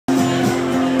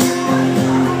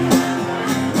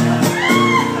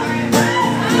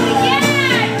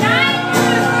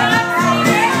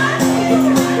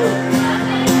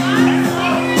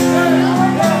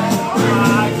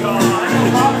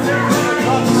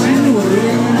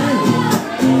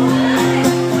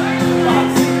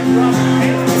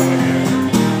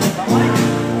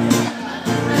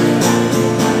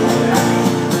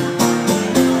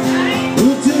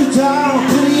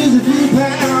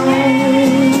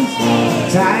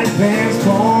tight pants,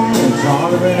 born was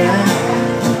harder than that.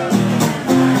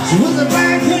 She was a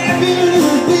black-haired beauty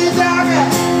with big dog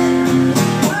eyes.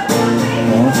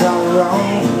 Once all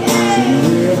wrong,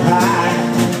 sitting real high.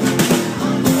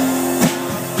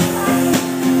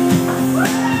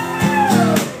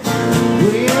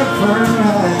 Real firm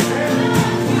high.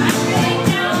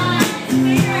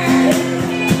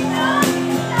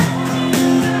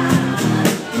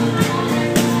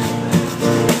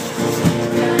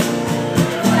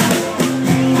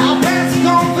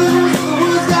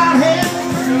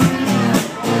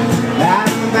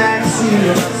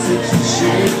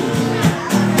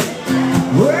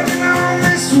 Working on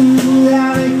this food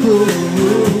out in cool.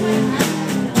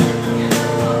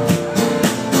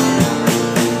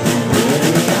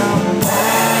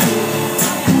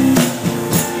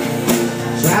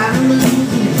 Trying to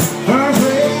lose it, her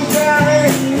face out in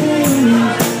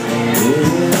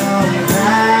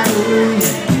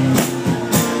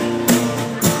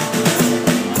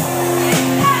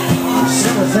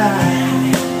summertime.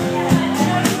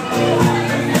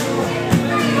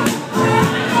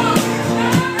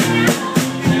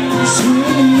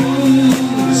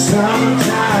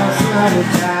 Sometimes,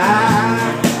 summertime.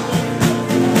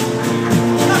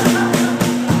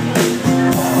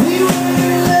 We were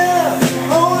in love,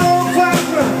 oh no,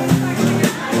 Papa.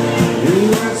 We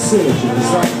weren't searching,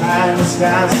 it's like high in the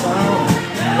sky song.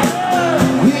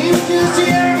 We were just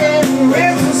young and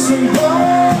restless and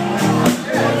bold,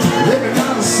 living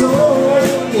on the soul,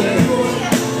 yeah.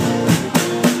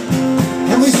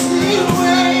 And we sneak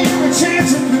away every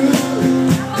chance of good.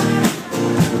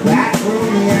 Back from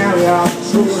the alley off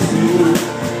towards you.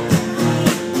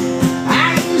 I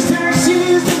used her, she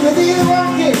used me with either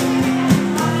walking.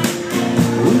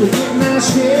 We were getting our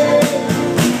share.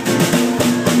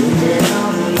 We get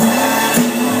on the line,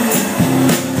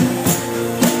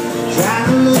 trying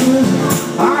to lose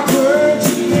awkward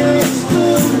tears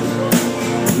blue.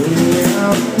 We get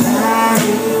on the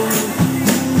line.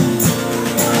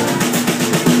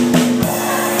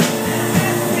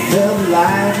 Tell the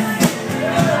lie.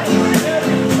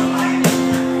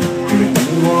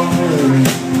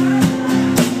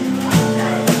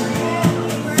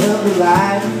 Felt the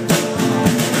light,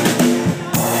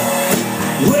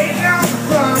 waiting on the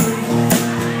fun,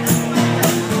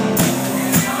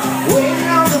 waiting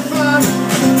on the fun.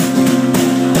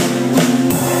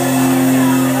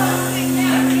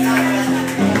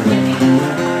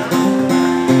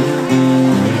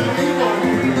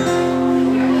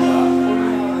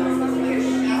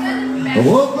 I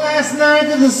woke last night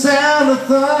to the sound of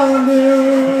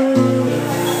thunder.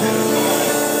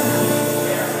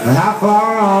 How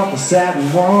far off the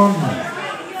 7-1?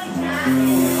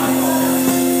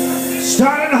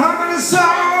 Started humming a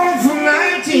song from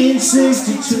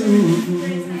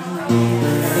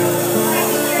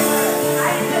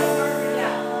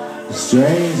 1962.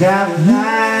 Strange how the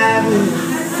night is.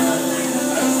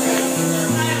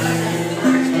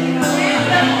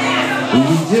 We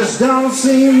just don't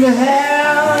seem to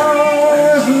have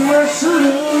as much to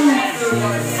lose.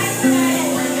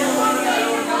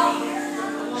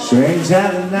 Strange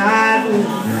how the night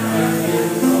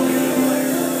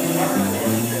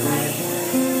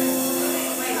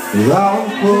is all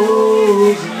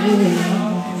closing in.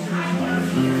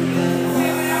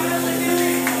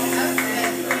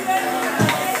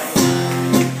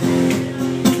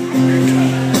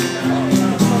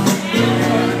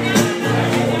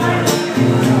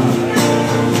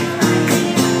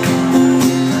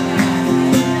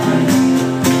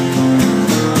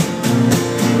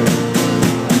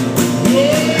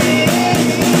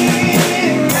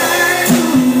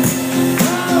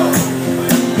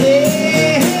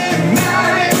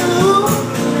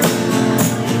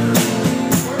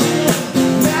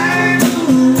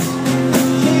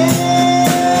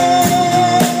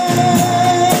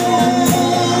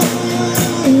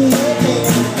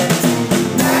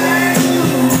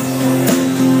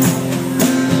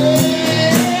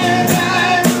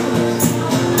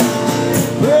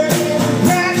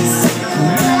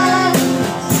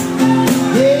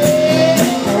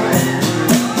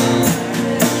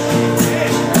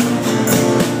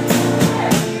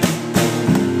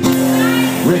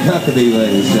 Huckaby,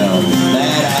 ladies and gentlemen.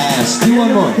 Badass. Do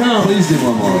one more. Please do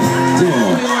one more. Do one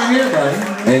more.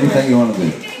 Anything you want to do.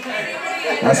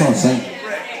 That's what I'm saying.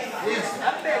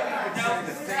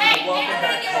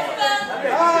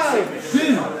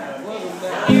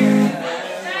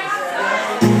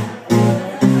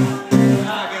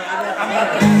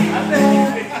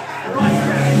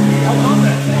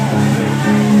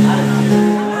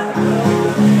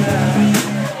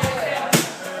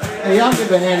 y'all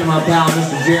give a hand to my pal,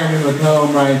 Mr. Jeremy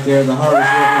McComb, right there, the hardest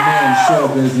working man in show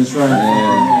business, right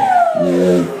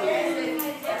there. Yeah.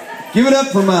 Give it up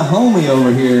for my homie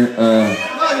over here.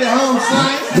 Love you, home,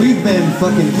 son. We've been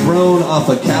fucking thrown off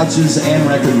of couches and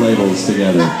record labels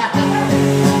together.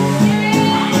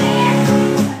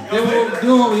 Yeah, we're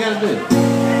doing what we gotta do.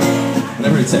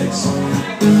 Whatever it takes.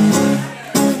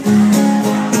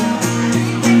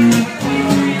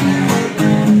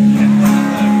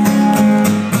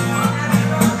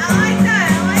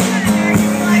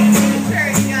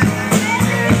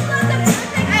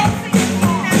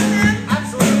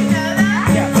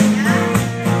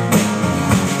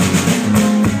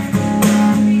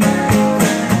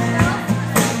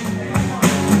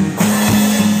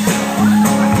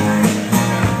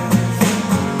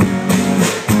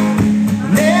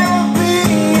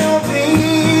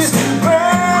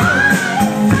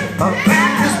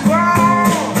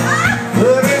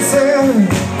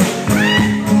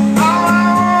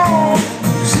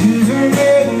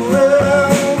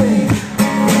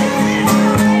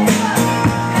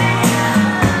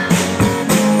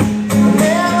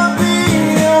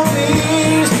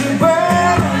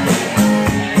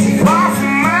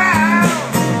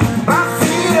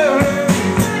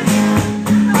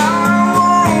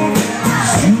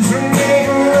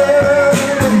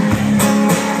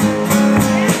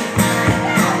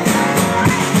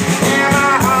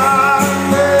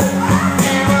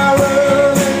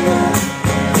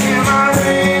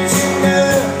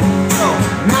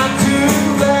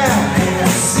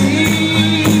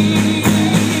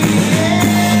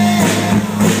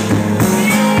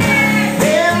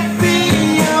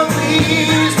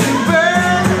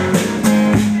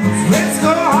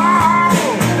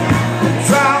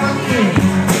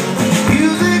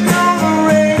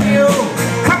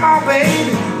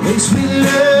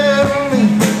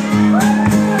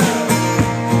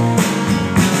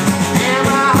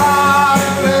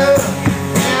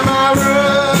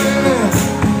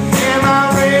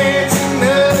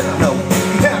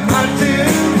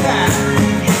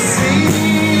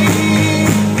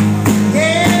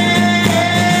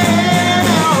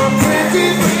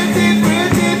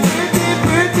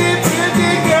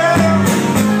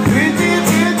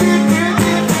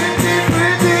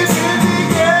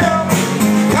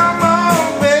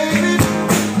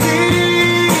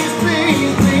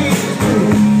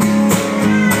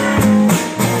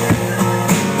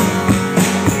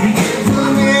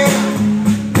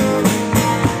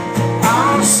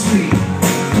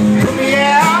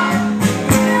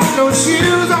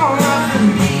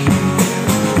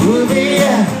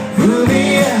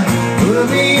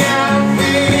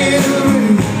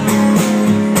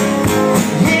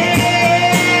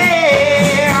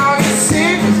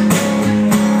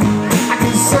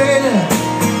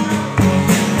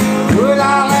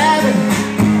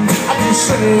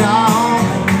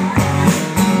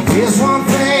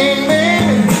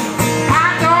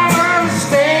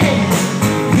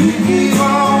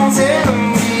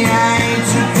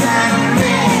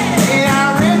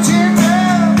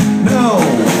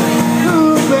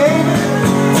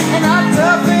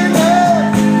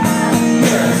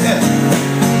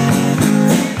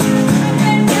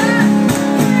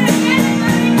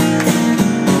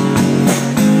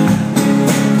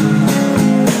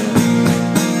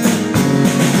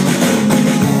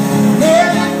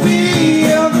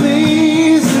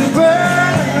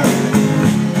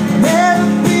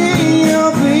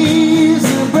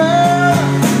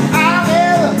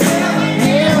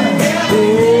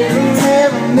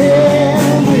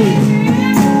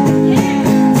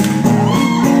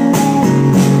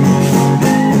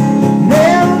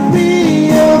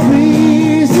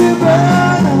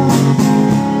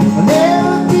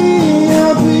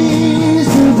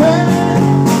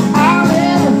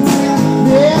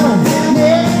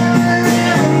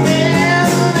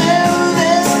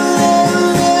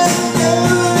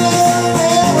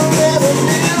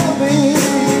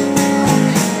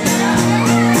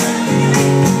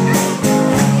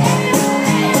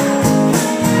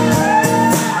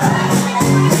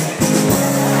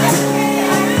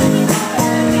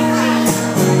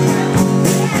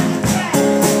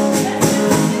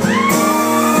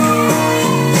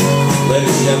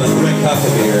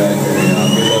 Huckaby right here. I'll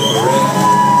give it up to Rick.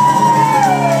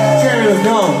 Jeremy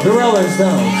McComb, the Rolling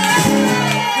Stones.